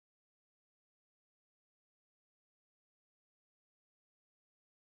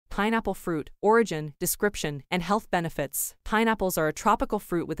Pineapple fruit, origin, description, and health benefits. Pineapples are a tropical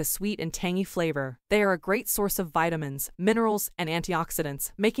fruit with a sweet and tangy flavor. They are a great source of vitamins, minerals, and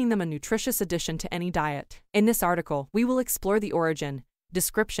antioxidants, making them a nutritious addition to any diet. In this article, we will explore the origin,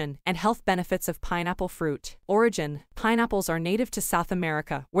 description, and health benefits of pineapple fruit. Origin: pineapples are native to South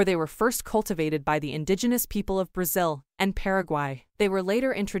America, where they were first cultivated by the indigenous people of Brazil and Paraguay. They were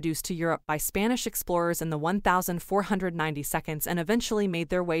later introduced to Europe by Spanish explorers in the 1492 and eventually made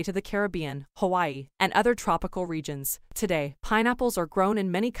their way to the Caribbean, Hawaii, and other tropical regions. Today, pineapples are grown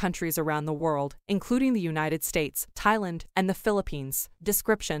in many countries around the world, including the United States, Thailand, and the Philippines.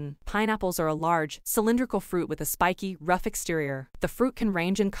 Description: pineapples are a large, cylindrical fruit with a spiky, rough exterior. The fruit can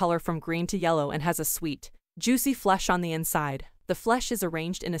range in color from green to yellow and has a sweet, juicy flesh on the inside. The flesh is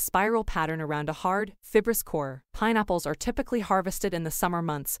arranged in a spiral pattern around a hard, fibrous core. Pineapples are typically harvested in the summer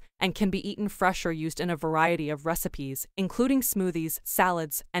months and can be eaten fresh or used in a variety of recipes, including smoothies,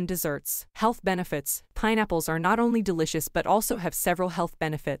 salads, and desserts. Health benefits: pineapples are not only delicious but also have several health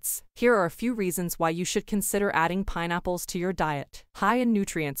benefits. Here are a few reasons why you should consider adding pineapples to your diet. High in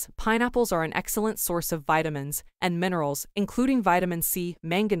nutrients: pineapples are an excellent source of vitamins and minerals, including vitamin C,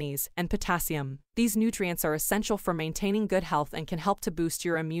 manganese, and potassium. These nutrients are essential for maintaining good health and can help to boost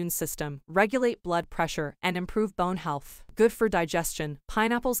your immune system, regulate blood pressure, and improve bone health. Good for digestion: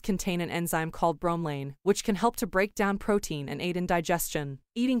 pineapples contain an enzyme called bromelain, which can help to break down protein and aid in digestion.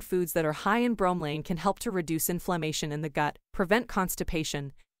 Eating foods that are high in bromelain can help to reduce inflammation in the gut, prevent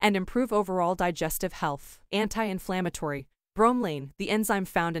constipation, and improve overall digestive health. Anti-inflammatory: bromelain, the enzyme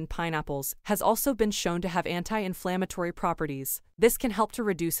found in pineapples, has also been shown to have anti-inflammatory properties. This can help to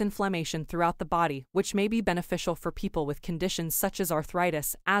reduce inflammation throughout the body, which may be beneficial for people with conditions such as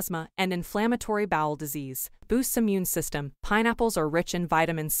arthritis, asthma, and inflammatory bowel disease. Boosts immune system: pineapples are rich in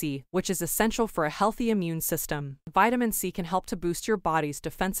vitamin C, which is essential for a healthy immune system. Vitamin C can help to boost your body's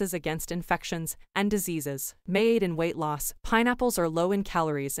defenses against infections and diseases. May aid in weight loss: pineapples are low in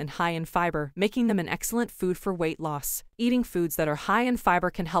calories and high in fiber, making them an excellent food for weight loss. Eating foods that are high in fiber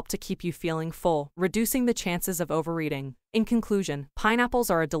can help to keep you feeling full, reducing the chances of overeating. In conclusion, pineapples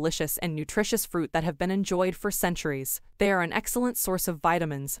are a delicious and nutritious fruit that have been enjoyed for centuries. They are an excellent source of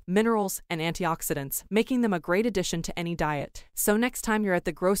vitamins, minerals, and antioxidants, making them a great addition to any diet. So next time you're at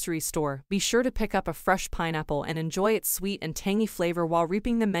the grocery store, be sure to pick up a fresh pineapple and enjoy its sweet and tangy flavor while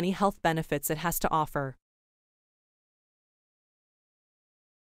reaping the many health benefits it has to offer.